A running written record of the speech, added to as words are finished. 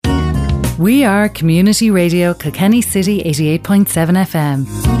We are Community Radio Kilkenny City 88.7 FM.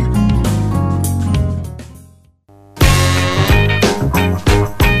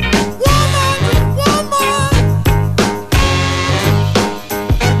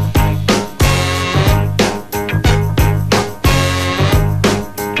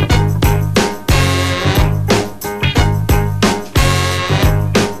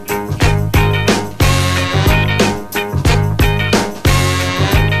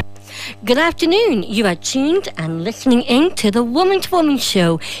 Good afternoon. You are tuned and listening in to the Woman to Woman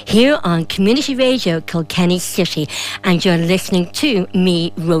show here on Community Radio Kilkenny City, and you're listening to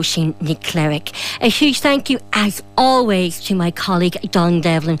me, Roisin ní Chleirigh. A huge thank you, as always, to my colleague Don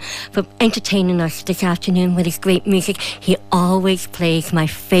Devlin for entertaining us this afternoon with his great music. He always plays my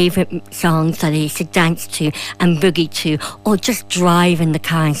favourite songs that I used to dance to and boogie to, or just drive in the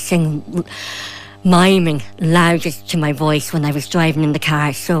car and sing, miming loudest to my voice when I was driving in the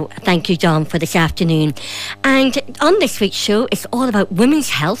car. So thank you, John, for this afternoon. And on this week's show, it's all about women's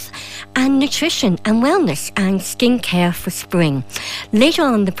health and nutrition and wellness and skincare for spring. Later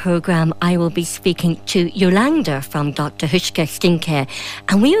on in the programme, I will be speaking to Yolanda from Dr. Hushka Skincare,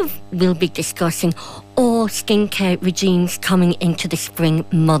 and we will be discussing all skincare regimes coming into the spring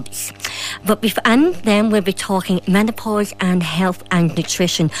months. And then we'll be talking menopause and health and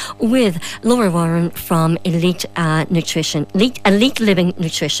nutrition with Laura Warren from Elite Living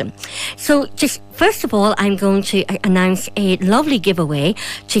Nutrition. So just first of all, I'm going to announce a lovely giveaway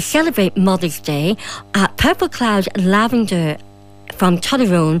to celebrate Mother's Day. Purple Cloud Lavender from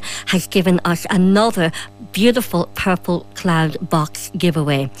Tyrone has given us another beautiful Purple Cloud box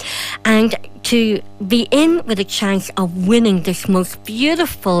giveaway. And to be in with a chance of winning this most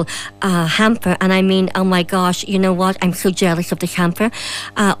beautiful hamper, and I mean, oh my gosh, you know what? I'm so jealous of this hamper.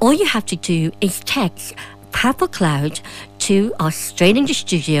 All you have to do is text Purple Cloud to us straight in the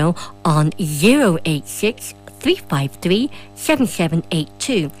studio on 086 353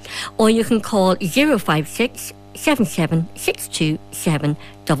 7782, or you can call 056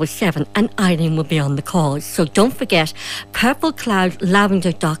 7762777, and Eileen will be on the call. So don't forget,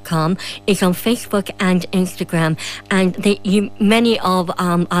 purplecloudlavender.com is on Facebook and Instagram, and many of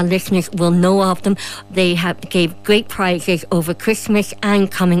our listeners will know of them. They gave great prizes over Christmas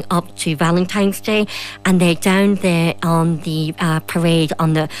and coming up to Valentine's Day, and they're down there on the parade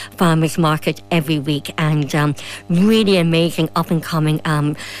on the farmers market every week, and really amazing up and coming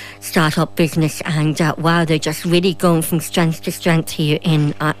start-up business, and wow, they're just really going from strength to strength here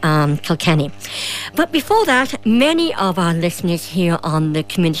in Kilkenny. But before that, many of our listeners here on the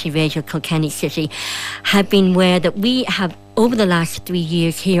Community Radio Kilkenny City have been aware that we have, over the last 3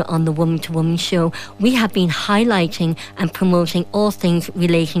 years here on the Woman to Woman show, we have been highlighting and promoting all things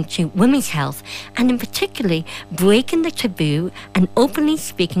relating to women's health, and in particularly breaking the taboo and openly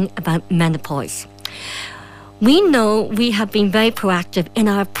speaking about menopause. We know we have been very proactive in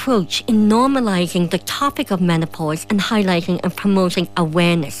our approach in normalising the topic of menopause and highlighting and promoting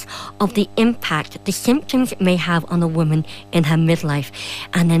awareness of the impact the symptoms may have on a woman in her midlife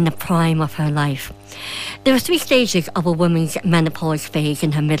and in the prime of her life. There are 3 stages of a woman's menopause phase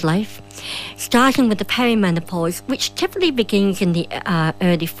in her midlife, starting with the perimenopause, which typically begins in the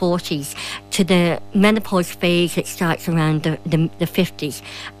early 40s, to the menopause phase that starts around the 50s,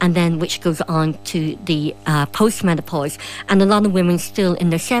 and then which goes on to the postmenopause. And a lot of women still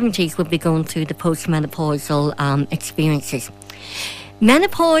in their 70s will be going through the postmenopausal experiences.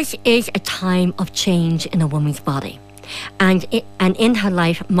 Menopause is a time of change in a woman's body, and in her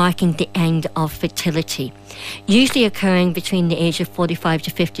life marking the end of fertility. Usually occurring between the age of 45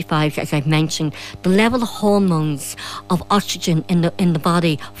 to 55, as I've mentioned, the level of hormones of estrogen in the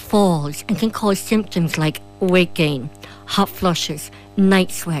body falls and can cause symptoms like weight gain, hot flushes,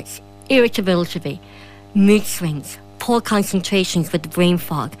 night sweats, irritability, mood swings, poor concentrations with brain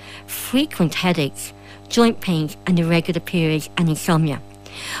fog, frequent headaches, joint pains, and irregular periods and insomnia.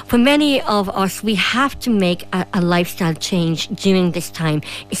 For many of us, we have to make a lifestyle change during this time,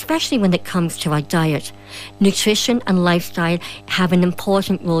 especially when it comes to our diet. Nutrition and lifestyle have an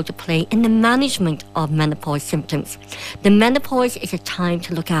important role to play in the management of menopause symptoms. The menopause is a time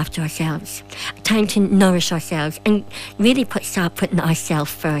to look after ourselves, a time to nourish ourselves and really start putting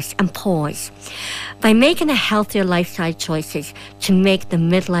ourselves first and pause. By making a healthier lifestyle choices to make the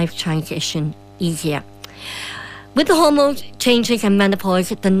midlife transition easier. With the hormone changes and menopause,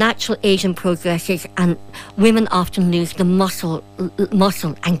 the natural aging progresses, and women often lose the muscle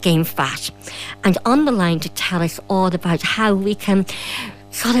and gain fat. And on the line to tell us all about how we can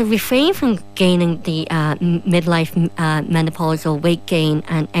sort of refrain from gaining the midlife menopausal weight gain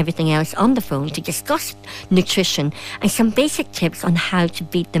and everything else on the phone to discuss nutrition and some basic tips on how to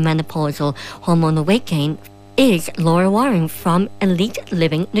beat the menopausal hormonal weight gain is Laura Warren from Elite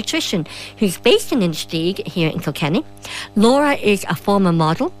Living Nutrition, who's based in Inistioge here in Kilkenny. Laura is a former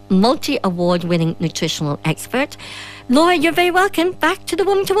model, multi-award winning nutritional expert. Laura, you're very welcome back to the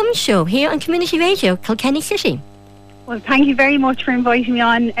Woman to Woman show here on Community Radio, Kilkenny City. Well, thank you very much for inviting me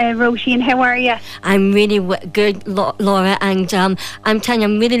on, Roisin. How are you? I'm really good, Laura, and I'm telling you,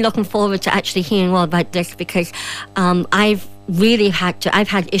 I'm really looking forward to actually hearing all about this because I've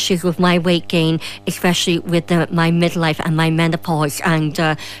had issues with my weight gain, especially with my midlife and my menopause, and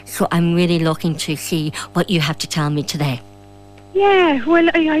so I'm really looking to see what you have to tell me today. Yeah, well,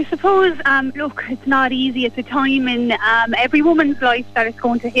 I suppose, look, it's not easy. It's a time in every woman's life that it's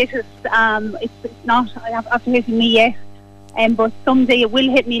going to hit us. It's not after hitting me yet, but someday it will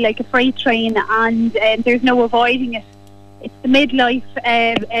hit me like a freight train, and there's no avoiding it. It's the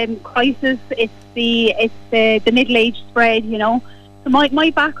midlife crisis. It's the middle-age spread, you know. So my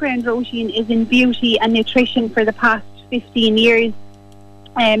background, Roisin, is in beauty and nutrition for the past 15 years.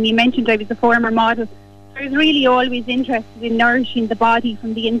 You mentioned I was a former model. I was really always interested in nourishing the body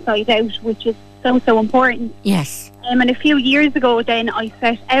from the inside out, which is so important. Yes. And a few years ago then I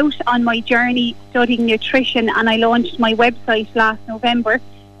set out on my journey studying nutrition, and I launched my website last November,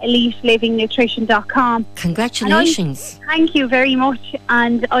 elitelivingnutrition.com. Congratulations. Thank you very much.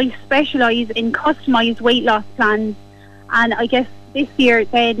 And I specialise in customised weight loss plans. And I guess this year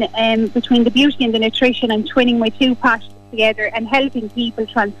then, between the beauty and the nutrition, I'm twinning my two passions together and helping people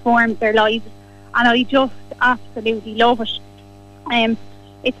transform their lives. And I just absolutely love it.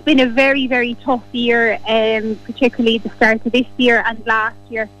 It's been a very tough year, particularly the start of this year, and last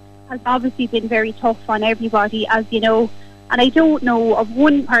year has obviously been very tough on everybody, as you know. And I don't know of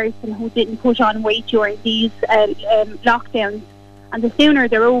one person who didn't put on weight during these lockdowns. And the sooner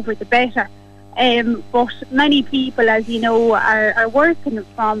they're over, the better. But many people, as you know, are working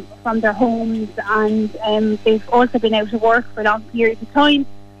from their homes, and they've also been out of work for long periods of time.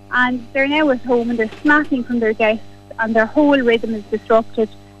 And they're now at home and they're snacking from their desks, and their whole rhythm is disrupted.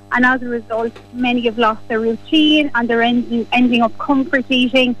 And as a result, many have lost their routine, and they're ending up comfort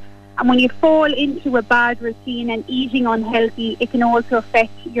eating. And when you fall into a bad routine and eating unhealthy, it can also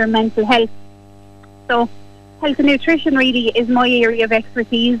affect your mental health. So health and nutrition really is my area of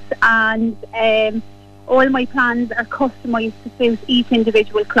expertise, and all my plans are customised to suit each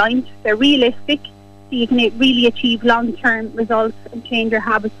individual client. They're realistic, so you can really achieve long-term results and change your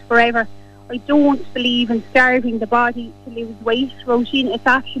habits forever. I don't believe in starving the body to lose weight, Roisin. It's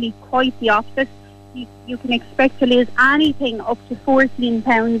actually quite the opposite. You can expect to lose anything up to 14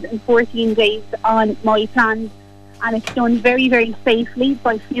 pounds in 14 days on my plans, and it's done very safely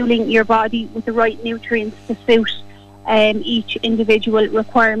by fueling your body with the right nutrients to suit each individual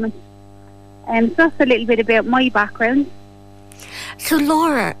requirement. So that's a little bit about my background. So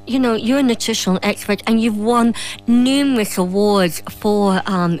Laura, you know, you're a nutritional expert and you've won numerous awards for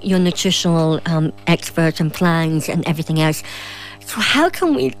your nutritional expert and plans and everything else. So how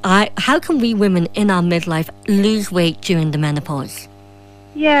can we women in our midlife lose weight during the menopause?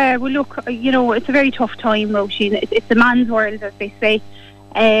 Yeah, well look, you know, it's a very tough time, Roisin. It's a man's world, as they say.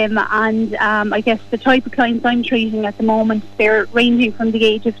 And I guess the type of clients I'm treating at the moment, they're ranging from the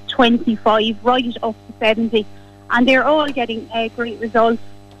age of 25 right up to 70. And they're all getting great results.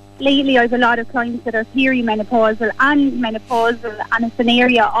 Lately, I have a lot of clients that are perimenopausal and menopausal, and it's an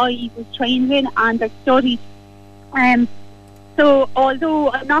area I was trained in and I studied. So although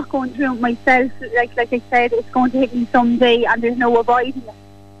I'm not going through it myself, like I said, it's going to hit me someday, and there's no avoiding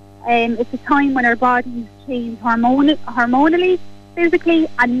it. It's a time when our bodies change hormonally, physically,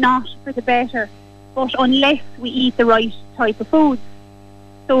 and not for the better. But unless we eat the right type of foods.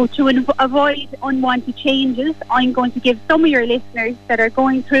 So to avoid unwanted changes, I'm going to give some of your listeners that are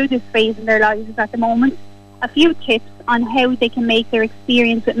going through this phase in their lives at the moment a few tips on how they can make their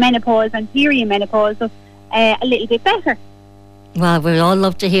experience with menopause and perimenopause a little bit better. Well, we'd all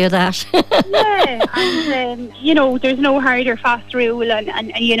love to hear that. Yeah, and you know, there's no hard or fast rule,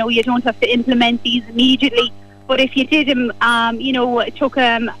 and you know, you don't have to implement these immediately. But if you did you know, took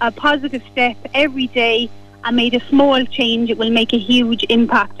a positive step every day and made a small change, it will make a huge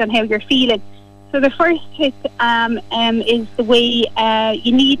impact on how you're feeling. So the first tip is the way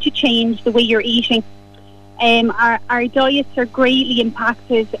you need to change the way you're eating. Our diets are greatly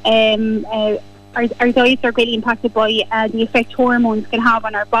impacted. Our diets are greatly impacted by the effect hormones can have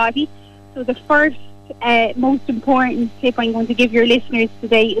on our body. So the first most important tip I'm going to give your listeners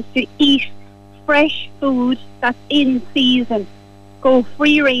today is to eat fresh food that's in season. go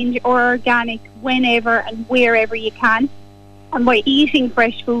free range or organic whenever and wherever you can. And by eating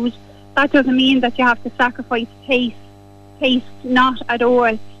fresh food, that doesn't mean that you have to sacrifice taste, not at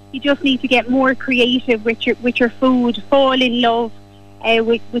all. You just need to get more creative with your food, fall in love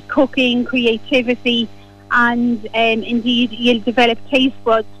with cooking, creativity, and indeed you'll develop taste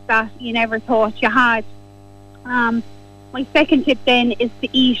buds that you never thought you had. My second tip then is to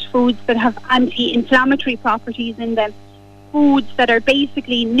eat foods that have anti-inflammatory properties in them, foods that are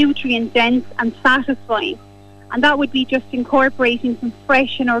basically nutrient dense and satisfying. And that would be just incorporating some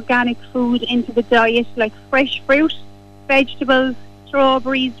fresh and organic food into the diet, like fresh fruit, vegetables,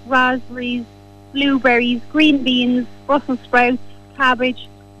 strawberries, raspberries, blueberries, green beans, Brussels sprouts, cabbage,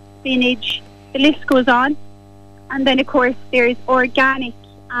 spinach. The list goes on. And then, of course, there's organic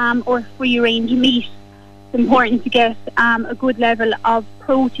or free-range meat. It's important to get a good level of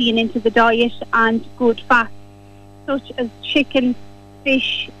protein into the diet and good fats, such as chicken,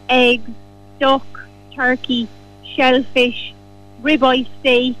 fish, eggs, duck, turkey, shellfish, ribeye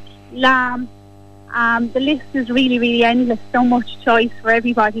steak, lamb. The list is really, really endless. So much choice for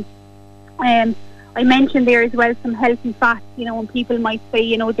everybody. I mentioned there as well some healthy fats, when people might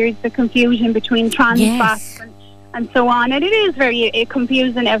say, there's the confusion between trans fats and so on. And it is very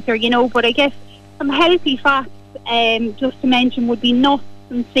confusing out there, but I guess some healthy fats, just to mention, would be nuts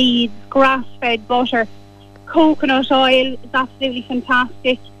and seeds, grass-fed butter, coconut oil is absolutely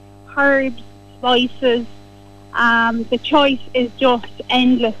fantastic, herbs, spices. The choice is just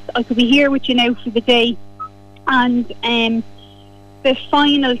endless. I could be here with you now for the day. And the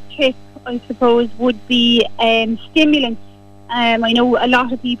final tip, I suppose, would be stimulants. I know a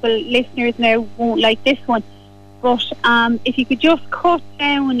lot of people, listeners now, won't like this one, but if you could just cut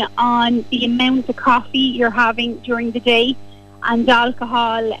down on the amount of coffee you're having during the day, and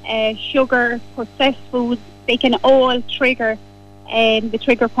alcohol, sugar, processed foods, they can all trigger the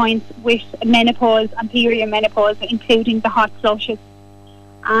trigger points with menopause and perimenopause, including the hot flushes.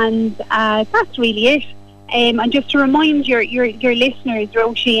 And that's really it. And just to remind your listeners,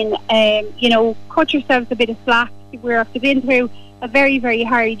 Roisin, cut yourselves a bit of slack. We've been through a very, very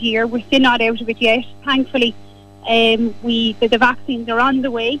hard year. We're still not out of it yet. Thankfully, the vaccines are on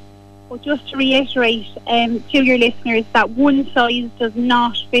the way. But just to reiterate to your listeners that one size does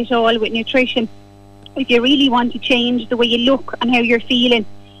not fit all with nutrition. If you really want to change the way you look and how you're feeling,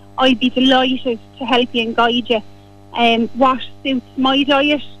 I'd be delighted to help you and guide you. What suits my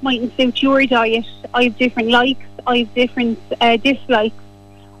diet mightn't suit your diet. I have different likes, I have different dislikes.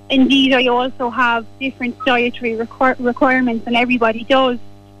 Indeed, I also have different dietary requirements, and everybody does.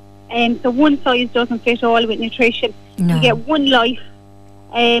 So one size doesn't fit all with nutrition. No. You get one life.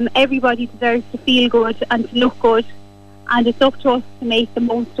 Everybody deserves to feel good and to look good, and it's up to us to make the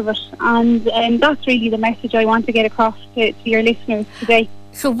most of it. And that's really the message I want to get across to your listeners today.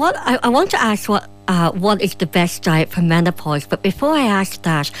 So what I want to ask, what is the best diet for menopause? But before I ask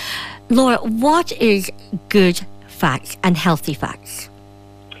that, Laura, what is good fats and healthy fats?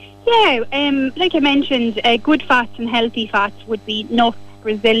 Yeah, like I mentioned, good fats and healthy fats would be nuts,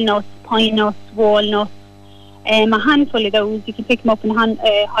 Brazil nuts, pine nuts, walnuts. A handful of those. You can pick them up in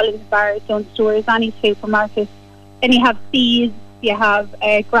Hollands bars, Dunnes stores, any supermarket. Then you have seeds, you have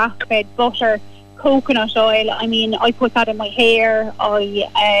grass-fed butter, coconut oil. I mean, I put that in my hair, I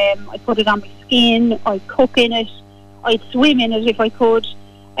put it on my skin, I cook in it, I'd swim in it if I could.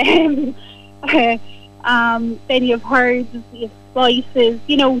 Then you have herbs, you have spices,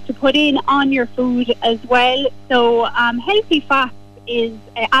 to put in on your food as well. So healthy fats is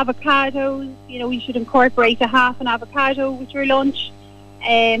avocados. You should incorporate a half an avocado with your lunch.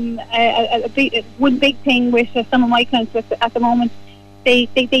 One big thing with some of my clients at the moment, they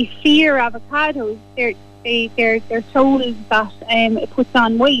fear avocados. They're told that it puts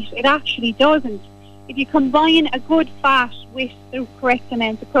on weight. It actually doesn't. If you combine a good fat with the correct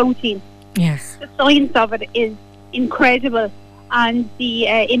amount of protein, yes, the science of it is incredible, and the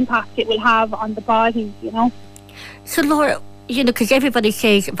impact it will have on the body. So Laura, because everybody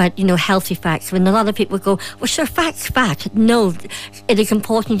says about, healthy fats, when a lot of people go, well, sure, fat's fat. No, it is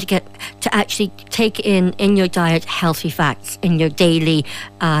important to actually take in your diet healthy fats in your daily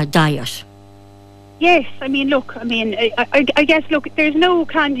diet. Yes, I guess, there's no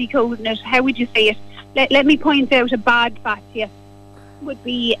candy coating it. How would you say it? Let me point out a bad fat to you. Would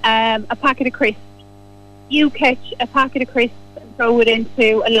be a packet of crisps. You catch a packet of crisps and throw it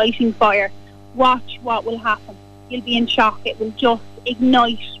into a lighting fire. Watch what will happen. You'll be in shock. It will just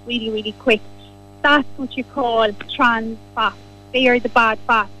ignite really, really quick. That's what you call trans fats. They are the bad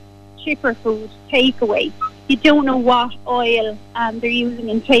fats. Chipper food, takeaway. You don't know what oil they're using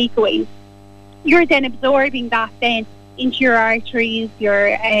in takeaways. You're then absorbing that then into your arteries,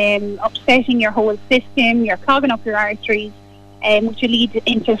 you're upsetting your whole system, you're clogging up your arteries, which will lead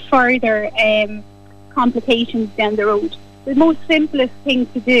into further complications down the road. The most simplest thing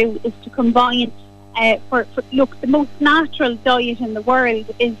to do is to combine, look, the most natural diet in the world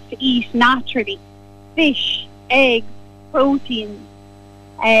is to eat naturally. Fish, eggs, proteins.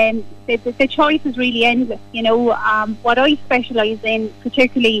 The choice is really endless. What I specialise in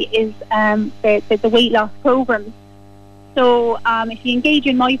particularly is the weight loss programs. So if you engage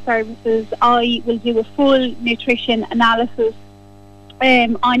in my services, I will do a full nutrition analysis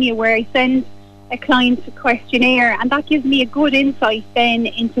on you, where I send a client questionnaire, and that gives me a good insight then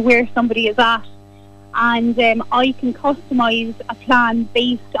into where somebody is at, and I can customise a plan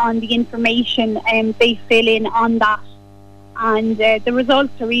based on the information they fill in on that, and the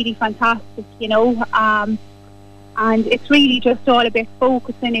results are really fantastic, and it's really just all about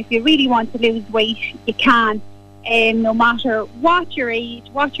focusing. If you really want to lose weight, you can, no matter what your age,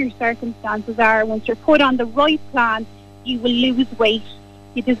 what your circumstances are. Once you're put on the right plan, you will lose weight.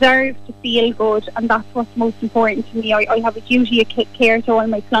 You deserve to feel good, and that's what's most important to me. I have a duty of care to all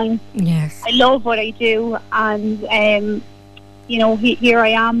my clients. Yes. I love what I do, and here I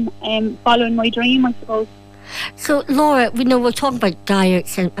am, following my dream, I suppose. So, Laura, we're talking about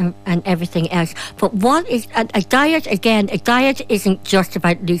diets and everything else, but what is a diet? Again, a diet isn't just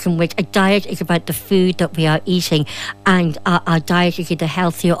about losing weight. A diet is about the food that we are eating, and our diet is either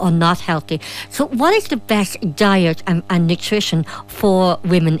healthy or not healthy. So what is the best diet and nutrition for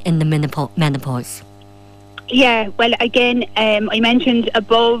women in the menopause? Yeah, well, again, I mentioned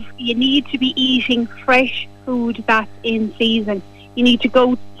above, you need to be eating fresh food that's in season. You need to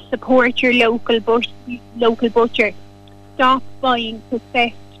go support your local butcher. Stop buying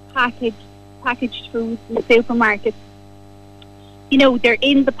processed packaged foods in the supermarkets. They're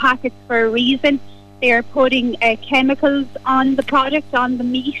in the packets for a reason. They are putting chemicals on the product, on the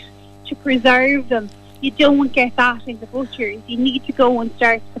meat, to preserve them. You don't get that in the butchers. You need to go and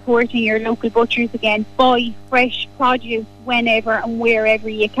start supporting your local butchers again. Buy fresh produce whenever and wherever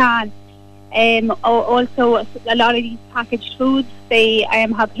you can. Also, a lot of these packaged foods, they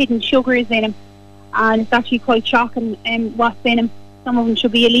have hidden sugars in them, and it's actually quite shocking what's in them. Some of them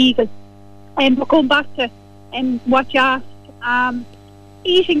should be illegal. But going back to what you asked,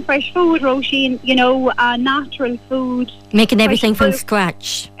 eating fresh food, Roisin, natural food. Making everything from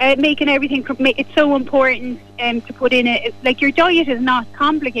scratch. Making everything it's so important to put in it. Like, your diet is not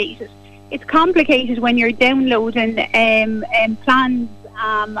complicated. It's complicated when you're downloading plans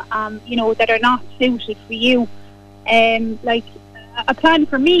that are not suited for you. Like, a plan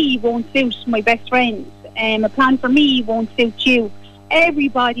for me won't suit my best friends. A plan for me won't suit you.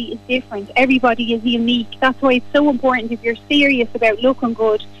 Everybody is different. Everybody is unique. That's why it's so important, if you're serious about looking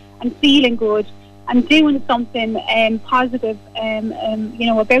good and feeling good and doing something positive,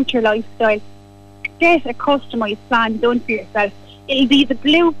 about your lifestyle, get a customised plan done for yourself. It'll be the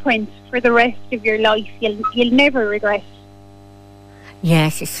blueprint for the rest of your life. You'll never regret.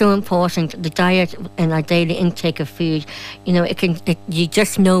 Yes, it's so important. The diet and our daily intake of food, you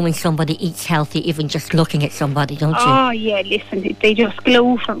just know when somebody eats healthy, even just looking at somebody, don't you? Oh yeah, listen, they just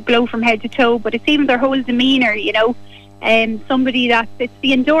glow from head to toe. But it's even their whole demeanour, somebody that it's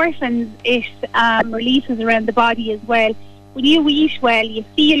the endorphins it releases around the body as well. When you eat well, you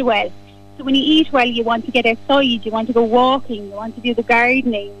feel well. So when you eat well, you want to get outside, you want to go walking, you want to do the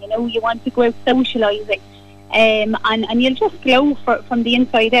gardening, you want to go out socialising. And you'll just glow from the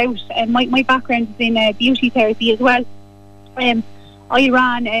inside out. My background is in beauty therapy as well. I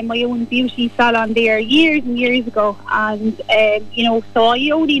ran my own beauty salon there years and years ago, and so I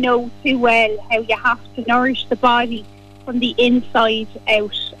only know too well how you have to nourish the body from the inside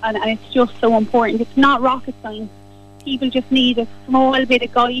out, and it's just so important. It's not rocket science. People just need a small bit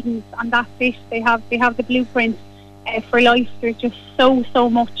of guidance, and that's it. They have the blueprint for life. There's just so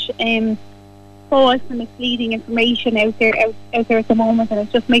much false and misleading information out there at the moment, and it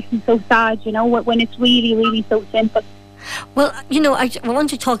just makes me so sad, when it's really, really so simple. Well, I want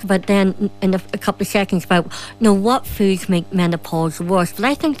to talk about then in a couple of seconds about what foods make menopause worse. But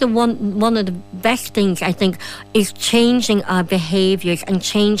I think one of the best things, I think, is changing our behaviours and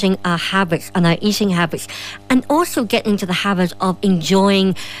changing our habits and our eating habits, and also getting into the habit of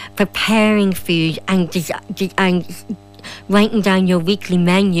enjoying preparing food and writing down your weekly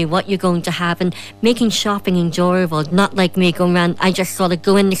menu, what you're going to have, and making shopping enjoyable. Not like me going around, I just sort of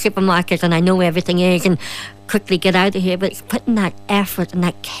go in the supermarket and I know everything is and quickly get out of here. But it's putting that effort and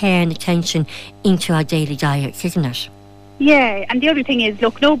that care and attention into our daily diets, isn't it? Yeah, and the other thing is,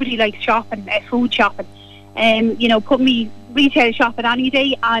 look, nobody likes shopping, food shopping. Put me retail shop at any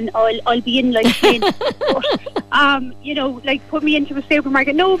day, and I'll be in like in. But, you know, like put me into a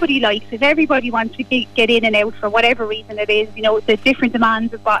supermarket, nobody likes it. Everybody wants to get in and out for whatever reason it is. You know, the different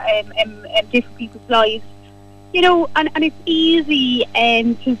demands of different people's lives. You know, and it's easy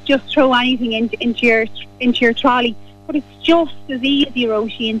to just throw anything into your trolley. But it's just as easy,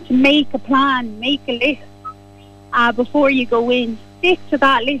 Roisin, to make a plan, make a list before you go in. Stick to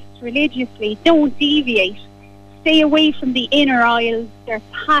that list religiously. Don't deviate. Stay away from the inner aisles. They're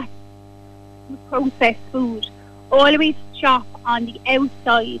packed with processed food. Always shop on the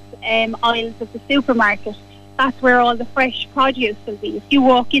outside aisles of the supermarket. That's where all the fresh produce will be. If you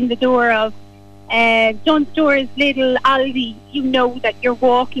walk in the door of Dunstores, Lidl, Aldi, you know that you're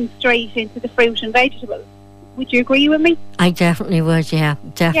walking straight into the fruit and vegetables. Would you agree with me? I definitely would, yeah,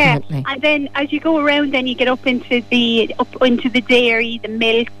 definitely. Yeah. And then as you go around, then you get up into the dairy, the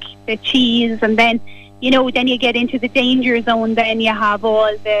milk, the cheese, and then, you know, then you get into the danger zone. Then you have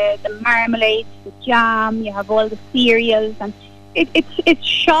all the marmalades, the jam, you have all the cereals, and it's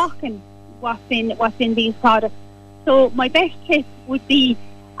shocking what's in these products. So my best tip would be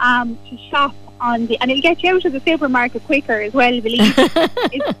to shop and it'll get you out of the supermarket quicker as well, believe me,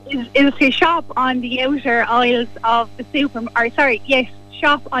 is to shop on the outer aisles of the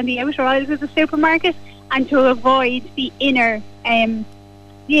shop on the outer aisles of the supermarket, and to avoid the inner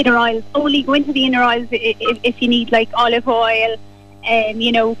aisles. Only go into the inner aisles if you need like olive oil,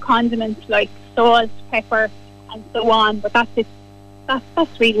 you know, condiments like salt, pepper, and so on. But that's it.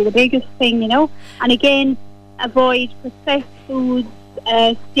 That's really the biggest thing, you know. And again, avoid processed foods,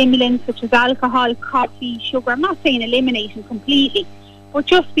 stimulants such as alcohol, coffee, sugar. I'm not saying eliminate them completely, but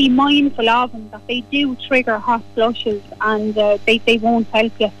just be mindful of them, that they do trigger hot flushes, and they won't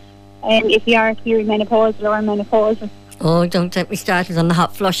help you if you are perimenopausal or menopausal. Oh, don't get me started on the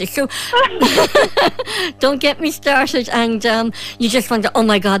hot flushes. So, don't get me started. And you just wonder, oh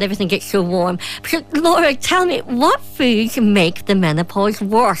my God, everything gets so warm. Because, Laura, tell me, what foods make the menopause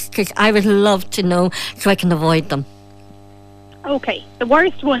worse? Because I would love to know so I can avoid them. Okay, the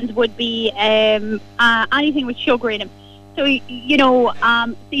worst ones would be anything with sugar in them. So, you know,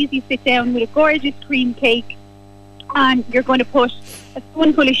 it's easy to sit down with a gorgeous cream cake, and you're going to put a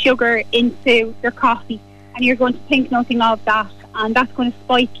spoonful of sugar into your coffee, and you're going to think nothing of that, and that's going to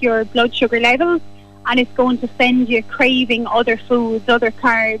spike your blood sugar levels, and it's going to send you craving other foods, other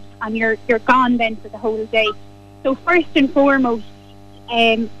carbs, and you're gone then for the whole day. So first and foremost,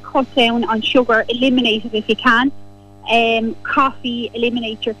 cut down on sugar, eliminate it if you can. Coffee,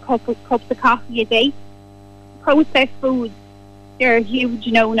 eliminate your cups of coffee a day. Processed foods, they're a huge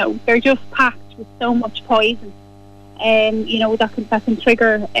no-no. They're just packed with so much poison. You know, that can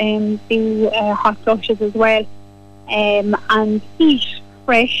trigger the hot flushes as well. And eat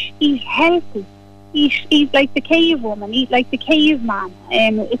fresh, eat healthy, eat like the cave woman, eat like the caveman.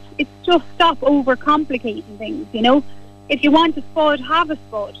 It's just stop overcomplicating things, you know. If you want a spud, have a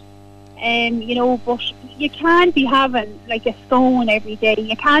spud. You know, but you can't be having like a scone every day.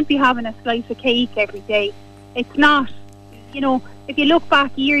 You can't be having a slice of cake every day. It's not, you know. If you look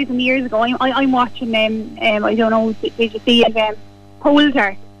back years and years ago, I'm watching I don't know, did you see it?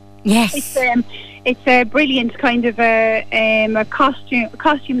 Polter. Yes. It's a brilliant kind of a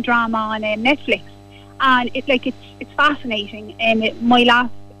costume drama on Netflix, and it's fascinating. My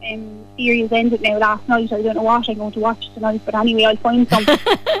last series ended now last night. I don't know what I'm going to watch tonight, but anyway, I'll find something.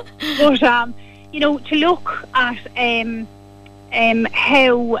 But you know, to look at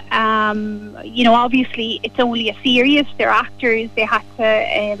how you know, obviously it's only a series. They're actors. They had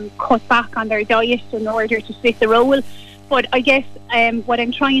to cut back on their diet in order to fit the role. But I guess what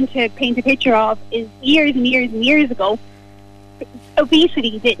I'm trying to paint a picture of is years and years and years ago,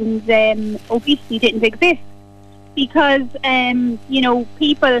 obesity didn't exist, because you know,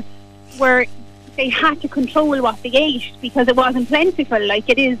 people they had to control what they ate because it wasn't plentiful like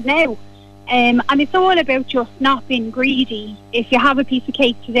it is now. And it's all about just not being greedy. If you have a piece of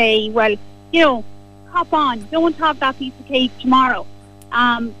cake today, well, you know, hop on. Don't have that piece of cake tomorrow.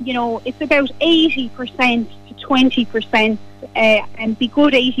 You know, it's about 80% to 20%, and be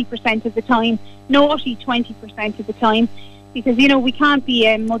good 80% of the time, naughty 20% of the time, because, you know, we can't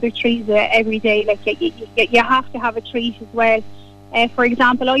be Mother Teresa every day. Like, you have to have a treat as well. For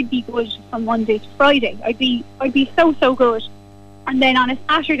example, I'd be good from Monday to Friday. I'd be so good, and then on a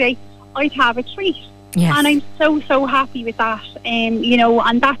Saturday I'd have a treat. Yes. And I'm so happy with that. You know,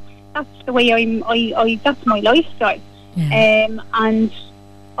 and that's the way that's my lifestyle. Yeah. And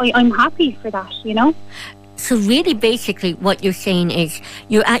I'm happy for that, you know. So really, basically, what you're saying is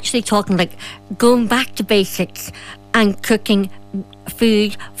you're actually talking like going back to basics and cooking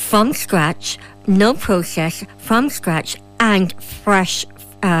food from scratch, no process, from scratch, and fresh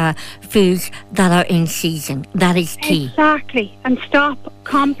foods that are in season. That is key. Exactly, and stop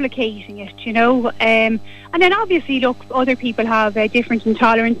complicating it, and then obviously, look, other people have different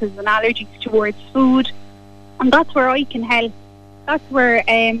intolerances and allergies towards food, and that's where I can help. That's where,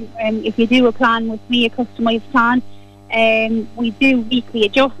 if you do a plan with me, a customised plan, we do weekly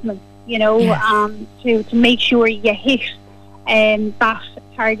adjustments, to make sure you hit that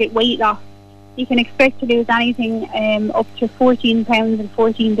target weight loss. You can expect to lose anything up to 14 pounds in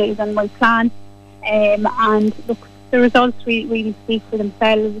 14 days on my plan. And look, the results really speak for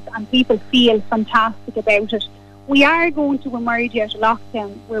themselves, and people feel fantastic about it. We are going to emerge out of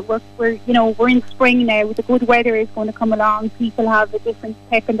lockdown. We're in spring now. The good weather is going to come along. People have a different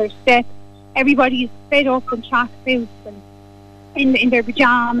pep in their step. Everybody's fed up in tracksuits and in their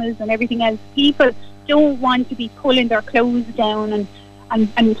pajamas and everything else. People don't want to be pulling their clothes down and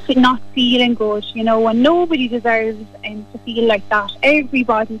not feeling good, and nobody deserves to feel like that.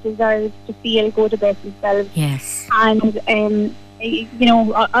 Everybody deserves to feel good about themselves. Yes. And,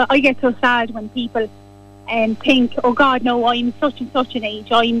 I get so sad when people think, oh God, no, I'm such and such an age,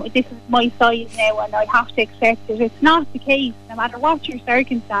 this is my size now and I have to accept it. It's not the case. No matter what your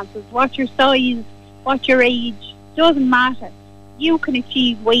circumstances, what your size, what your age, doesn't matter. You can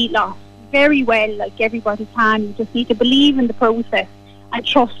achieve weight loss very well, like everybody can. You just need to believe in the process and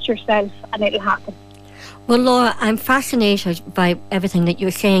trust yourself, and it'll happen. Well, Laura, I'm fascinated by everything that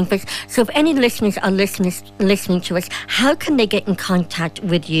you're saying. But so, if any listeners are listening to us, how can they get in contact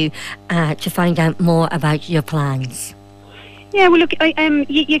with you to find out more about your plans? Yeah, well, look,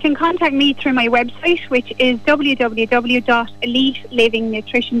 you can contact me through my website, which is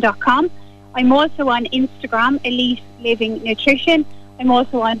www.elitelivingnutrition.com. I'm also on Instagram, Elite Living Nutrition. I'm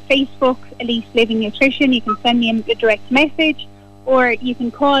also on Facebook, Elite Living Nutrition. You can send me a direct message, or you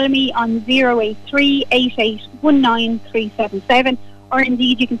can call me on 083 8819 377, or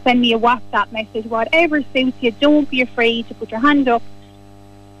indeed you can send me a WhatsApp message, whatever suits you. Don't be afraid to put your hand up.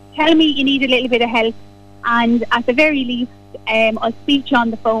 Tell me you need a little bit of help, and at the very least, I'll speak to you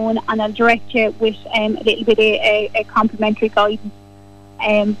on the phone and I'll direct you with a little bit of a complimentary guidance.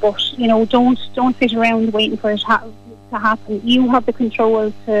 But don't sit around waiting for it to happen. You have the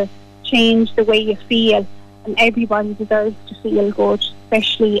control to change the way you feel. And everybody deserves to feel good,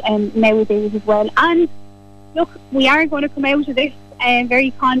 especially nowadays as well. And look, we are going to come out of this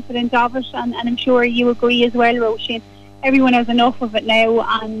very confident of it, and I'm sure you agree as well, Roisin. Everyone has enough of it now,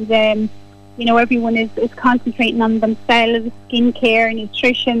 and everyone is concentrating on themselves, skincare,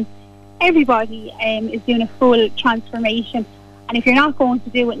 nutrition. Everybody is doing a full transformation. And if you're not going to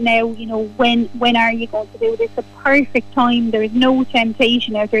do it now, when are you going to do it? It's a perfect time. There is no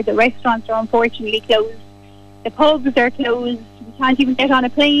temptation out there. The restaurants are unfortunately closed. The pubs are closed. You can't even get on a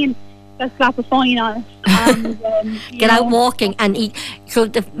plane. Just slap a fine on it. And, get out walking and eat. So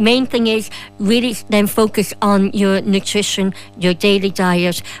the main thing is really then focus on your nutrition, your daily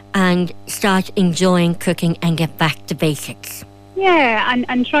diet, and start enjoying cooking and get back to basics. Yeah,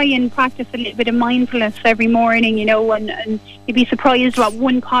 and try and practice a little bit of mindfulness every morning, and you'd be surprised what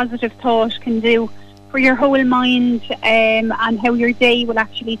one positive thought can do for your whole mind, and how your day will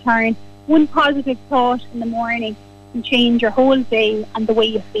actually turn. One positive thought in the morning can change your whole day and the way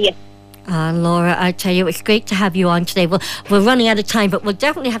you feel. Laura, I tell you, it's great to have you on today. We're running out of time, but we'll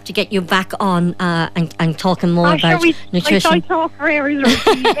definitely have to get you back on and talking more about nutrition. I talk for hours,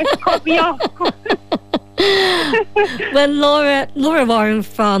 Let's cut me off. Well, Laura Warren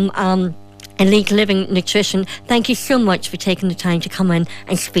from Elite Living Nutrition, thank you so much for taking the time to come in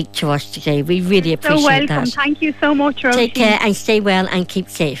and speak to us today. We really appreciate that. So welcome. Thank you so much, Roisin. Take care and stay well and keep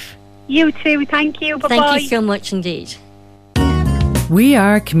safe. You too. Thank you. Bye-bye. Thank you so much indeed. We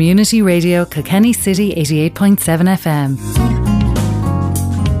are Community Radio Kilkenny City 88.7 FM.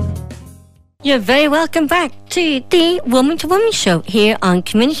 You're very welcome back to the Woman to Woman show here on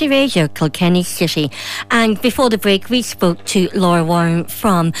Community Radio Kilkenny City. And before the break, we spoke to Laura Warren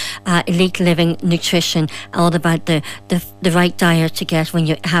from Elite Living Nutrition, all about the right diet to get when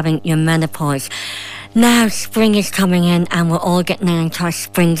you're having your menopause. Now spring is coming in and we're all getting into our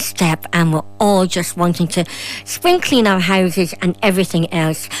spring step, and we're all just wanting to spring clean our houses and everything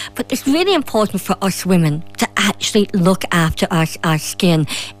else. But it's really important for us women to actually look after our skin,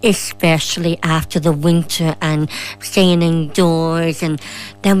 especially after the winter and staying indoors, and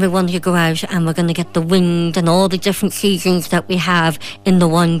then we want to go out and we're going to get the wind and all the different seasons that we have in the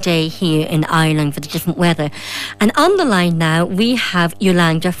one day here in Ireland for the different weather. And on the line now we have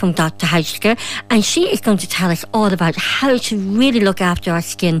Yolanda from Dr. Heidsker, and she is going to tell us all about how to really look after our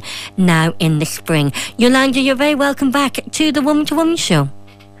skin now in the spring. Yolanda, you're very welcome back to the Woman to Woman show.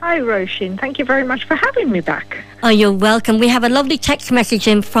 Hi, Roisin. Thank you very much for having me back. Oh, you're welcome. We have a lovely text message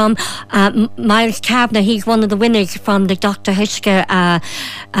in from Miles Kavanagh. He's one of the winners from the Dr. Hushka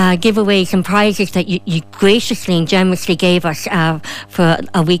giveaways and prizes that you graciously and generously gave us for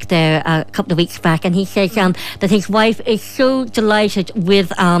a week there, a couple of weeks back. And he says that his wife is so delighted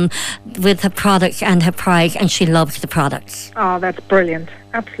with her products and her prize, and she loves the products. Oh, that's brilliant.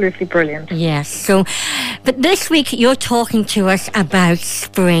 Absolutely brilliant. Yes. So, but this week you're talking to us about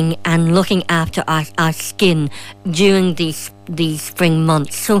spring and looking after our skin during these spring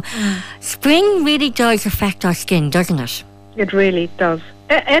months. So, spring really does affect our skin, doesn't it? It really does.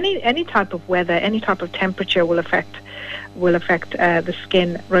 Any type of weather, any type of temperature will affect the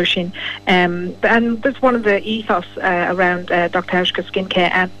skin, Roisin. And that's one of the ethos around Dr. Hushka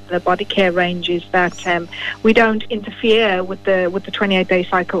skincare and the body care range is that we don't interfere with the 28-day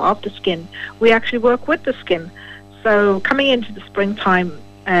cycle of the skin. We actually work with the skin. So coming into the springtime,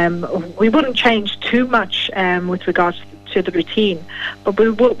 we wouldn't change too much with regards to the routine, but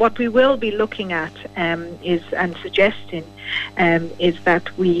what we will be looking at is and suggesting is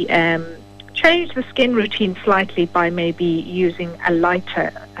that we change the skin routine slightly by maybe using a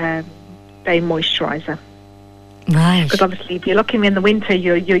lighter day moisturizer. Right. Because obviously, if you're looking in the winter,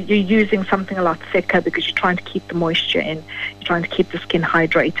 you're using something a lot thicker because you're trying to keep the moisture in. You're trying to keep the skin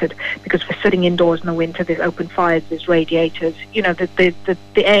hydrated because we're sitting indoors in the winter. There's open fires, there's radiators. You know, the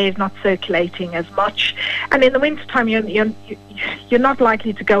air is not circulating as much. And in the wintertime, you're not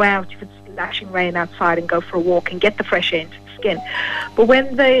likely to go out if it's lashing rain outside and go for a walk and get the fresh air into the skin. But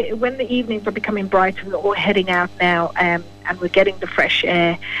when the evenings are becoming brighter, we're all heading out now, and we're getting the fresh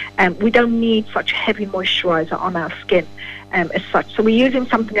air, we don't need such heavy moisturizer on our skin as such. So we're using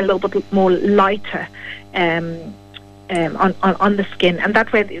something a little bit more lighter on the skin, and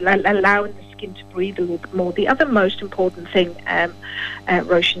that way allowing the skin to breathe a little bit more. The other most important thing,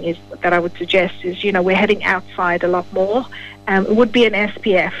 Roisin, is that I would suggest is, we're heading outside a lot more. It would be an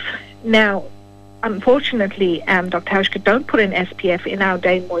SPF. Now, unfortunately, Dr. Hushka don't put in SPF in our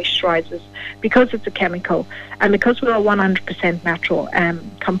day moisturizers because it's a chemical, and because we're a 100% natural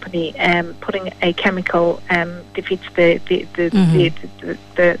company. Putting a chemical defeats the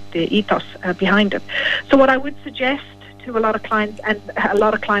ethos behind it. So, what I would suggest to a lot of clients, and a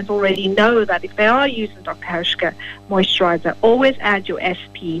lot of clients already know that if they are using Dr. Hushka moisturizer, always add your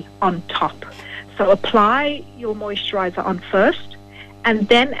SP on top. So, apply your moisturizer on first, and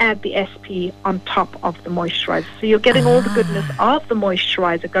then add the SP on top of the moisturizer. So you're getting all the goodness of the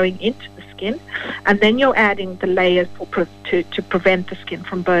moisturizer going into the skin, and then you're adding the layers to prevent the skin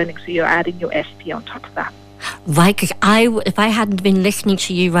from burning. So you're adding your SP on top of that. Right, because if I hadn't been listening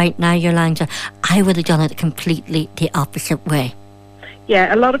to you right now, Yolanda, I would have done it completely the opposite way.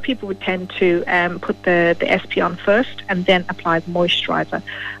 Yeah, a lot of people would tend to put the SP on first and then apply the moisturizer.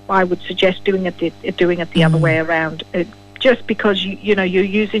 I would suggest doing it the other way around. Just because you're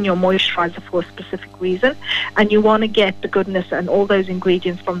using your moisturizer for a specific reason, and you want to get the goodness and all those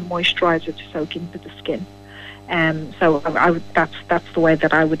ingredients from the moisturizer to soak into the skin. So that's the way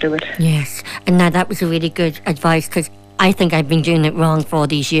that I would do it. Yes, and now that was a really good advice, because I think I've been doing it wrong for all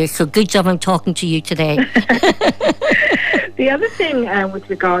these years. So good job I'm talking to you today. The other thing with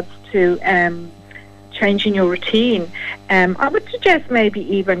regards to changing your routine, I would suggest maybe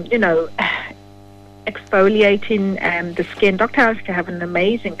even exfoliating the skin. Dr. Hushka have an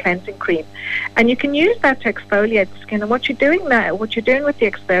amazing cleansing cream, and you can use that to exfoliate the skin. And what you're doing with the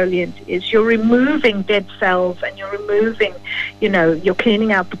exfoliant is you're removing dead cells, and you're removing, you're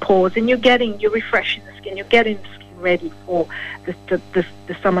cleaning out the pores, and you're refreshing the skin. You're getting the skin ready for the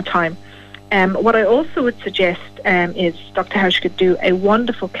summertime. What I also would suggest is Dr. Hushka do a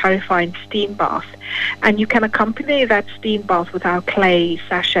wonderful clarifying steam bath, and you can accompany that steam bath with our clay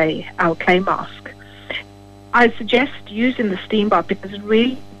sachet, our clay mask. I suggest using the steam bath because it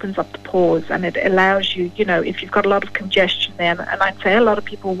really opens up the pores, and it allows you, if you've got a lot of congestion there, and I'd say a lot of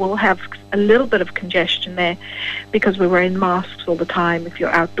people will have a little bit of congestion there because we're wearing masks all the time if you're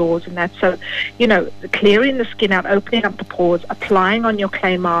outdoors and that. So, clearing the skin out, opening up the pores, applying on your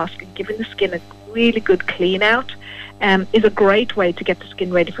clay mask and giving the skin a really good clean out is a great way to get the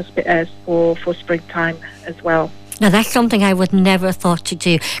skin ready for springtime as well. Now, that's something I would never have thought to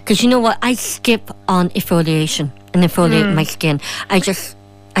do, because you know what? I skip on exfoliate my skin. I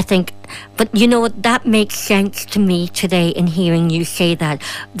think, but you know what? That makes sense to me today in hearing you say that.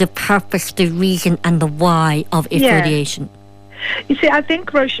 The purpose, the reason, and the why of exfoliation. Yeah. You see, I think,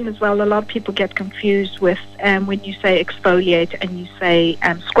 Roisin, as well, a lot of people get confused with when you say exfoliate and you say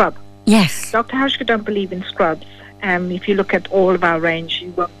scrub. Yes. Dr. Hushka don't believe in scrubs. If you look at all of our range, you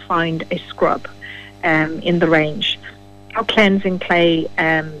won't find a scrub in the range. our cleansing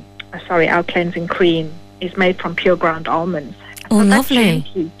our cleansing cream is made from pure ground almonds. Oh, so lovely.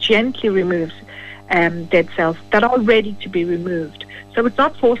 That gently removes dead cells that are ready to be removed. So it's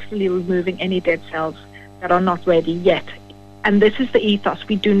not forcefully removing any dead cells that are not ready yet. And this is the ethos.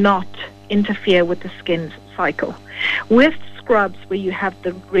 We do not interfere with the skin's cycle. With scrubs, where you have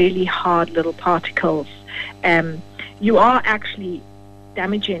the really hard little particles, you are actually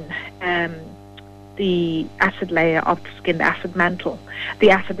damaging the acid layer of the skin, the acid mantle. The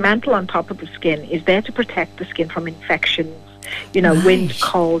acid mantle on top of the skin is there to protect the skin from infections, Right. wind,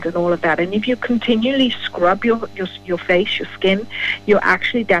 cold, and all of that. And if you continually scrub your face, your skin, you're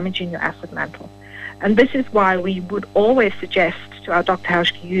actually damaging your acid mantle. And this is why we would always suggest to our Dr.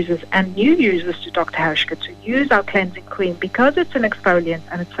 Hauschka users and new users to Dr. Hauschka to use our cleansing cream, because it's an exfoliant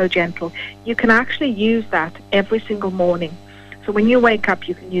and it's so gentle. You can actually use that every single morning. So when you wake up,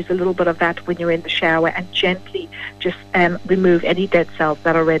 you can use a little bit of that when you're in the shower and gently just remove any dead cells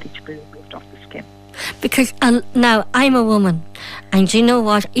that are ready to be removed off the skin. Because now I'm a woman, and you know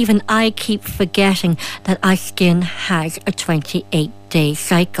what? Even I keep forgetting that our skin has a 28-day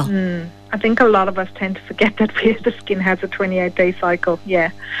cycle. I think a lot of us tend to forget that the skin has a 28-day cycle.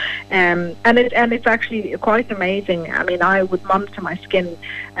 Yeah, and it's actually quite amazing. I mean, I would monitor my skin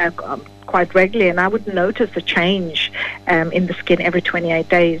quite regularly, and I would notice a change in the skin every 28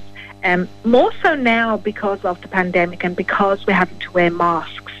 days. More so now because of the pandemic and because we're having to wear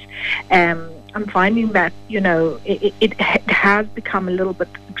masks. I'm finding that, it has become a little bit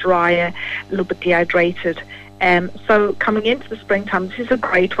drier, a little bit dehydrated. So coming into the springtime, this is a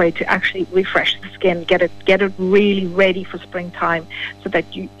great way to actually refresh the skin, get it really ready for springtime, so that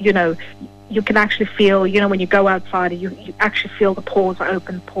you can actually feel, when you go outside, you actually feel the pores are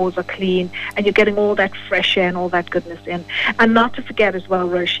open, pores are clean, and you're getting all that fresh air and all that goodness in. And not to forget as well,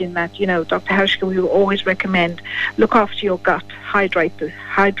 Roisin, that, Dr. Hauschka, we will always recommend look after your gut, hydrate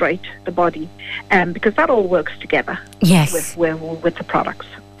the body, because that all works together. Yes. with the products.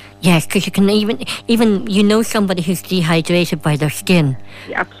 Yes, because you can even somebody who's dehydrated by their skin.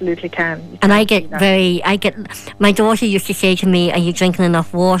 You absolutely can. And my daughter used to say to me, "Are you drinking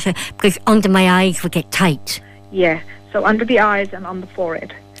enough water?" Because under my eyes would get tight. Yeah, so under the eyes and on the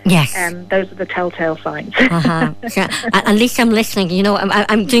forehead. Yes. Those are the telltale signs. So, at least I'm listening,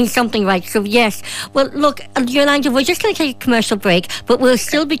 I'm doing something right. So, yes. Well, look, Yolanda, we're just going to take a commercial break, but we'll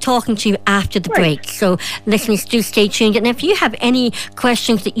still be talking to you after the break. So, listeners, do stay tuned. And if you have any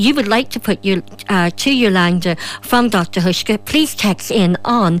questions that you would like to put to Yolanda from Dr. Hauschka, please text in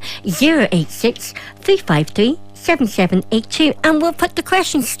on 086 353 7782, and we'll put the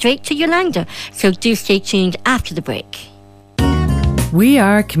questions straight to Yolanda. So, do stay tuned after the break. We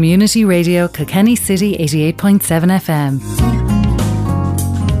are Community Radio Kilkenny City 88.7 FM.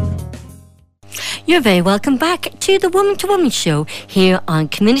 You're very welcome back to the Woman to Woman show here on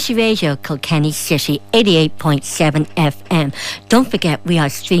Community Radio Kilkenny City 88.7 FM. Don't forget, we are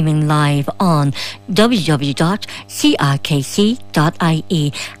streaming live on www.crkc.ie.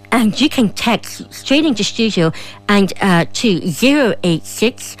 And you can text straight into studio and to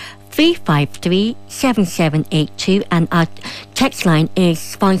 086 353 7782, and our text line is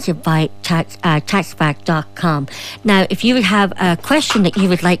sponsored by taxback.com. Now, if you would have a question that you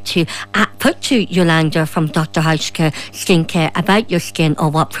would like to put to Yolanda from Dr. Hauschka Skincare about your skin or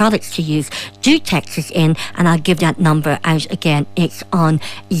what products to use, do text us in, and I'll give that number out again. It's on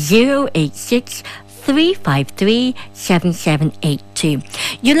 086 353 7782.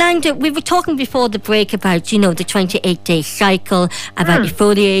 Yolanda, we were talking before the break about, the 28-day cycle, about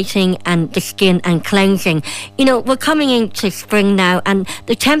exfoliating and the skin and cleansing. We're coming into spring now, and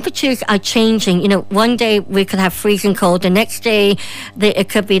the temperatures are changing. One day we could have freezing cold, the next day it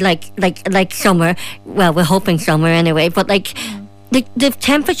could be like summer. Well, we're hoping summer anyway, but the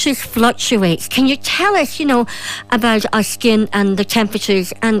temperatures fluctuate. Can you tell us, about our skin and the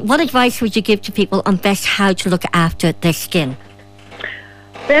temperatures, and what advice would you give to people on best how to look after their skin?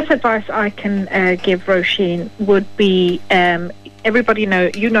 Best advice I can give, Roisin, would be everybody know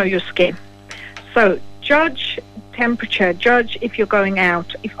your skin. So judge temperature, judge if you're going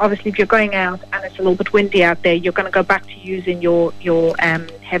out. If you're going out and it's a little bit windy out there, you're going to go back to using your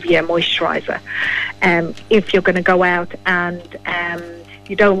heavier moisturizer. If you're going to go out and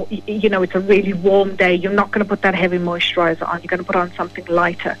it's a really warm day, you're not going to put that heavy moisturizer on. You're going to put on something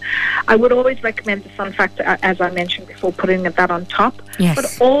lighter. I would always recommend the sun factor, as I mentioned before, putting that on top. Yes.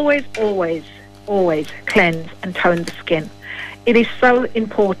 But always, always, always cleanse and tone the skin. It is so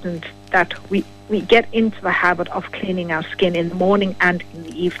important that we get into the habit of cleaning our skin in the morning and in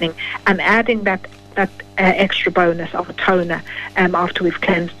the evening, and adding that extra bonus of a toner after we've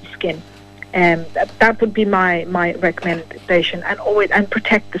cleansed the skin. That would be my recommendation. And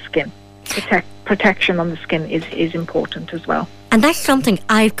protect the skin. Protection on the skin is important as well. And that's something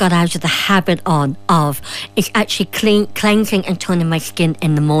I've got out of the habit of is actually cleansing and toning my skin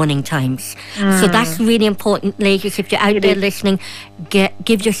in the morning times. So that's really important, ladies. If you're out there listening,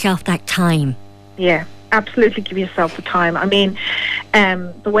 give yourself that time. Yeah, absolutely, give yourself the time. I mean,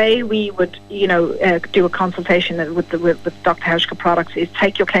 the way we would, do a consultation with Dr. Chleirigh products is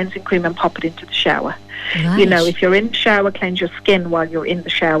take your cleansing cream and pop it into the shower. Right. If you're in the shower, cleanse your skin while you're in the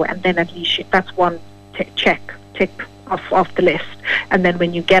shower, and then at least that's one tick off the list. And then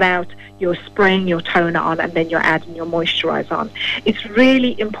when you get out, you're spraying your toner on, and then you're adding your moisturizer on. It's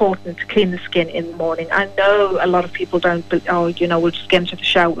really important to clean the skin in the morning. I know a lot of people don't, we'll just get into the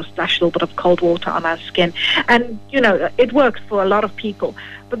shower, we'll splash a little bit of cold water on our skin. And, it works for a lot of people.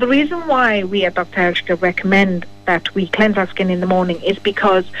 But the reason why we at Dr. Chleirigh recommend that we cleanse our skin in the morning is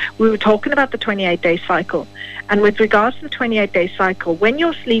because we were talking about the 28-day cycle. And with regards to the 28-day cycle, when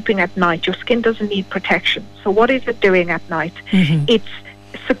you're sleeping at night, your skin doesn't need protection. So what is it doing at night? Mm-hmm. It's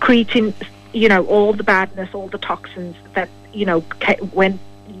secreting, all the badness, all the toxins that, when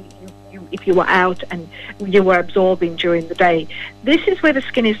if you were out and you were absorbing during the day. This is where the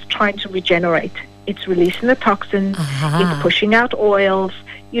skin is trying to regenerate. It's releasing the toxins, it's pushing out oils,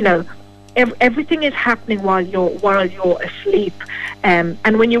 everything is happening while you're asleep.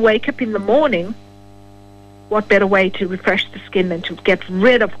 And when you wake up in the morning, what better way to refresh the skin than to get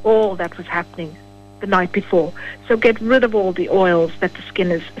rid of all that was happening the night before. So get rid of all the oils that the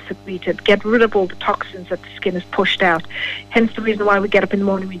skin has secreted, get rid of all the toxins that the skin has pushed out. Hence the reason why we get up in the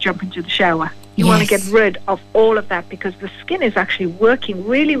morning, we jump into the shower. You want to get rid of all of that because the skin is actually working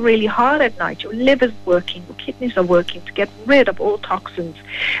really, really hard at night. Your liver's working, your kidneys are working to get rid of all toxins,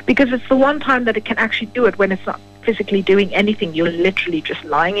 because it's the one time that it can actually do it when it's not physically doing anything. You're literally just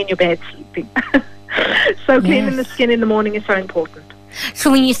lying in your bed sleeping. So cleaning the skin in the morning is so important.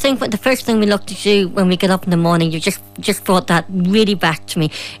 So when you think what the first thing we look to do when we get up in the morning, you just brought that really back to me,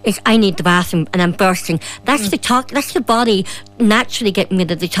 is I need the bathroom and I'm bursting. That's that's the body naturally getting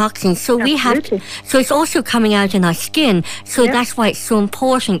rid of the toxins. So we have to, so it's also coming out in our skin. So that's why it's so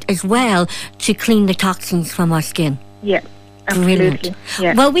important as well to clean the toxins from our skin. Yeah. Brilliant.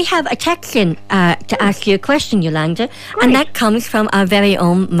 Yeah. Well, we have a text in to ask you a question, Yolanda, and that comes from our very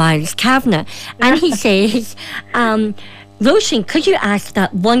own Miles Kavanagh, and he says, Roisin, could you ask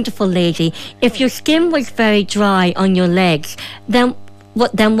that wonderful lady if your skin was very dry on your legs, then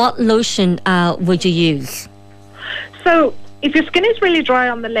what lotion would you use? So, if your skin is really dry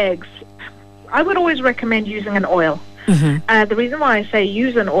on the legs, I would always recommend using an oil. Mm-hmm. The reason why I say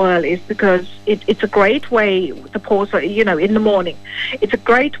use an oil is because it's a great way, the pores are, in the morning, it's a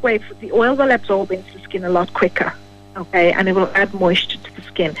great way for the oil will absorb into the skin a lot quicker, okay, and it will add moisture to the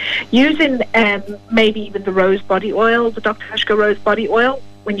skin. Using maybe even the rose body oil, the Dr. Chleirigh rose body oil,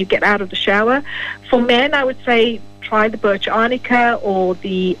 when you get out of the shower. For men, I would say try the birch arnica or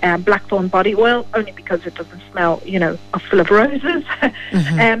the blackthorn body oil, only because it doesn't smell, full of roses.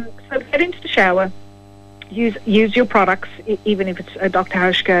 Mm-hmm. So get into the shower. Use your products, even if it's a Dr.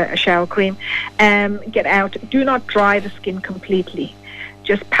 Chleirigh shower cream. Get out. Do not dry the skin completely.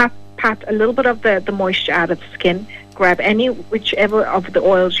 Just pat a little bit of the moisture out of the skin. Grab whichever of the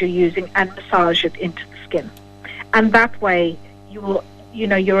oils you're using and massage it into the skin. And that way, you're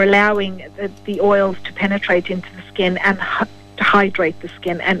allowing the oils to penetrate into the skin and to hydrate the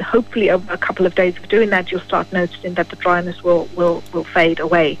skin. And hopefully, over a couple of days of doing that, you'll start noticing that the dryness will fade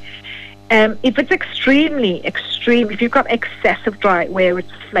away. If it's extremely extreme, if you've got excessive dry where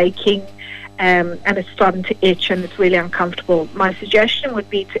it's flaking and it's starting to itch and it's really uncomfortable, my suggestion would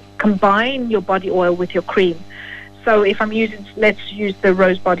be to combine your body oil with your cream. So if I'm let's use the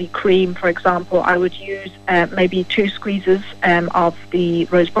rose body cream, for example, I would use maybe 2 squeezes of the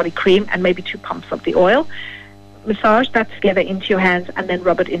rose body cream and maybe 2 pumps of the oil. Massage that together into your hands and then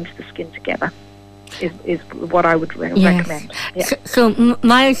rub it into the skin together. Is what I would recommend. Yeah. So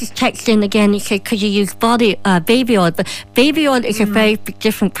Miles is texting again. He said, "Could you use baby oil?" But baby oil is a very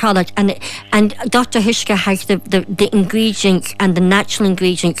different product, and Dr. Chleirigh has the ingredients and the natural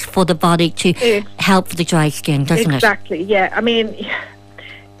ingredients for the body to help the dry skin, doesn't it? Exactly. Yeah. I mean,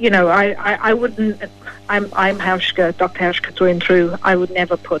 I wouldn't. I'm Chleirigh, Dr. Chleirigh through and through. I would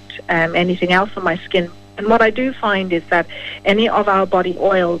never put anything else on my skin. And what I do find is that any of our body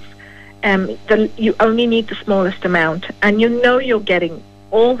oils, you only need the smallest amount, and you're getting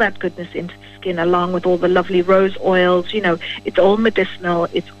all that goodness into the skin along with all the lovely rose oils. It's all medicinal.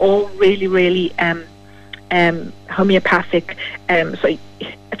 It's all really, really homeopathic. So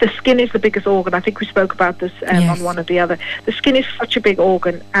the skin is the biggest organ. I think we spoke about this on one or the other. The skin is such a big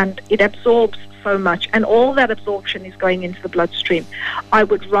organ, and it absorbs so much, and all that absorption is going into the bloodstream. I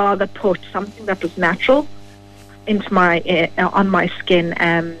would rather put something that was natural into my on my skin,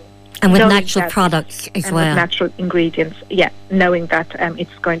 and with natural products as well, with natural ingredients. Yeah, knowing that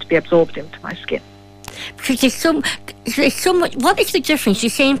it's going to be absorbed into my skin. Because there's so much. What is the difference? You're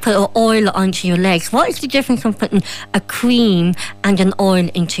saying put oil onto your legs. What is the difference from putting a cream and an oil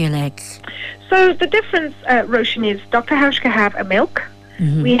into your legs? So the difference, Roisin, is Dr. Hauschka have a milk.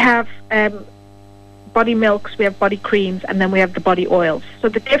 Mm-hmm. We have body milks, we have body creams, and then we have the body oils. So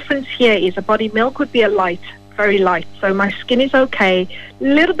the difference here is a body milk would be a light, very light. So my skin is okay, a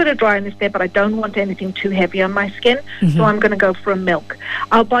little bit of dryness there, but I don't want anything too heavy on my skin, so I'm going to go for a milk.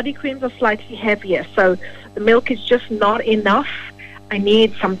 Our body creams are slightly heavier, so the milk is just not enough. I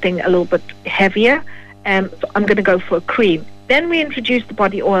need something a little bit heavier, so I'm going to go for a cream. Then we introduce the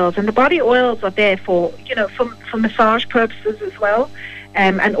body oils, and the body oils are there for, for massage purposes as well.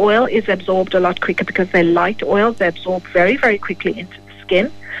 And oil is absorbed a lot quicker because they're light oils. They absorb very, very quickly into the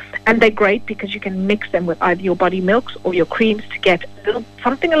skin. And they're great because you can mix them with either your body milks or your creams to get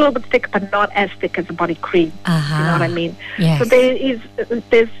something a little bit thicker, but not as thick as a body cream. Uh-huh. You know what I mean? Yes. So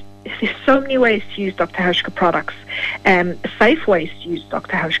there's so many ways to use Dr. Hauschka products, safe ways to use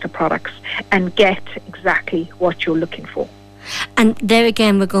Dr. Hauschka products, and get exactly what you're looking for. And there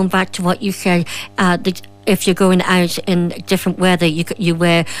again, we're going back to what you said, if you're going out in different weather, you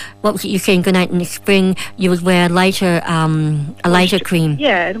wear, what was it you saying, going out in the spring, you would wear a lighter cream.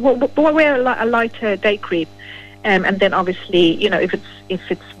 Yeah, we'll wear a lighter day cream. And then obviously, if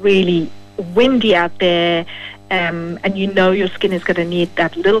it's really windy out there, and your skin is going to need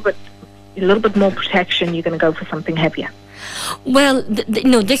that little bit more protection, you're going to go for something heavier. Well,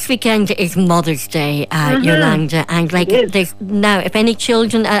 this weekend is Mother's Day, Yolanda, and there's now, if any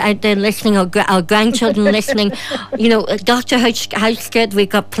children out there listening or grandchildren listening, Dr. Hauschka, we've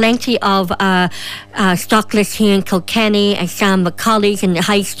got plenty of stock lists here in Kilkenny and Sam McCauley's in the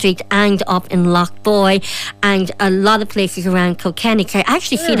High Street and up in Lochboy and a lot of places around Kilkenny. I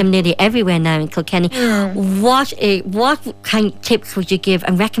actually see them nearly everywhere now in Kilkenny. What kind of tips would you give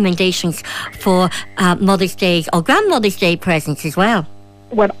and recommendations for Mother's Day or Grandmother's Day presents as well?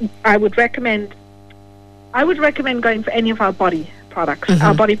 Well, I would recommend going for any of our body products.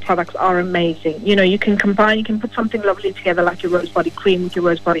 Our body products are amazing. You can combine, you can put something lovely together like your rose body cream with your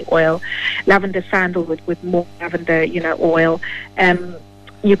rose body oil, lavender sandalwood with more lavender, oil.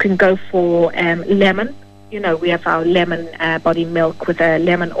 You can go for lemon. We have our lemon body milk with a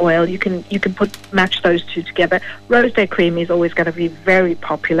lemon oil. You can match those two together. Rose day cream is always going to be very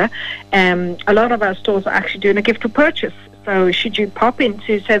popular. A lot of our stores are actually doing a gift for purchase. So should you pop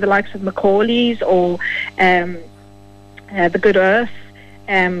into, say, the likes of Macaulay's or the Good Earth,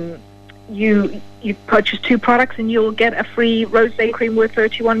 you purchase 2 products and you'll get a free rose day cream worth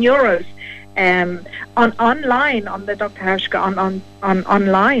 €31. Online on the Dr. Hauschka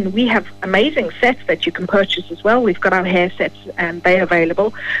online, we have amazing sets that you can purchase as well. We've got our hair sets and they're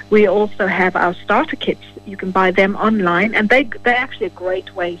available. We also have our starter kits. You can buy them online, and they're actually a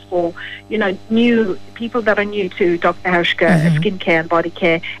great way for new people that are new to Dr. Hauschka skincare and body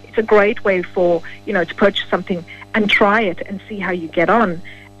care. It's a great way for to purchase something and try it and see how you get on.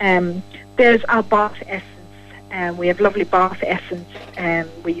 There's our bath essence. We have lovely bath essence.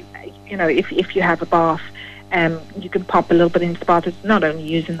 If you have a bath, you can pop a little bit into the bath. It's not only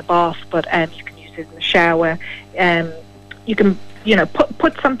used in the bath, but you can use it in the shower. You can,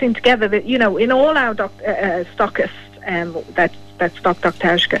 put something together that, in all our stockists that stock Dr.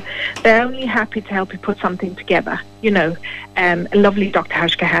 Hauschka, they're only happy to help you put something together. A lovely Dr.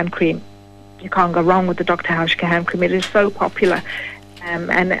 Hauschka hand cream. You can't go wrong with the Dr. Hauschka hand cream. It is so popular.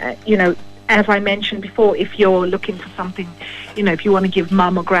 As I mentioned before, if you're looking for something, if you want to give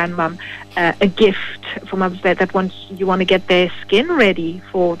mum or grandmum a gift for Mother's Day you want to get their skin ready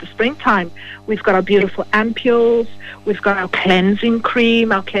for the springtime, we've got our beautiful ampules, we've got our cleansing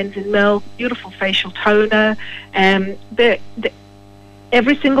cream, our cleansing milk, beautiful facial toner.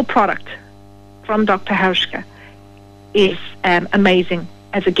 Every single product from Dr. Hauschka is amazing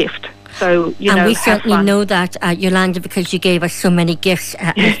as a gift. So, and we certainly know that, Yolanda, because you gave us so many gifts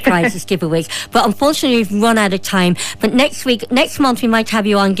as prizes, giveaways. But unfortunately, we've run out of time. But next month, we might have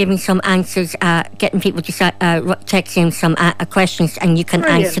you on giving some answers, getting people to text in some questions, and you can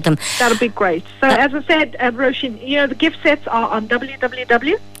answer them. That'll be great. So, as I said, Roisin, the gift sets are on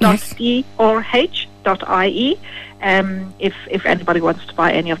www.drh.ie. If anybody wants to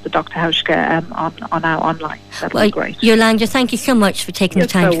buy any of the Dr. Hauschka on our online, that would be great. Yolanda, thank you so much for taking the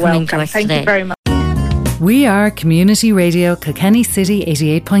time to come into us today. Thank you very much. We are Community Radio Kilkenny City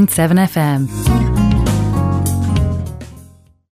 88.7 FM.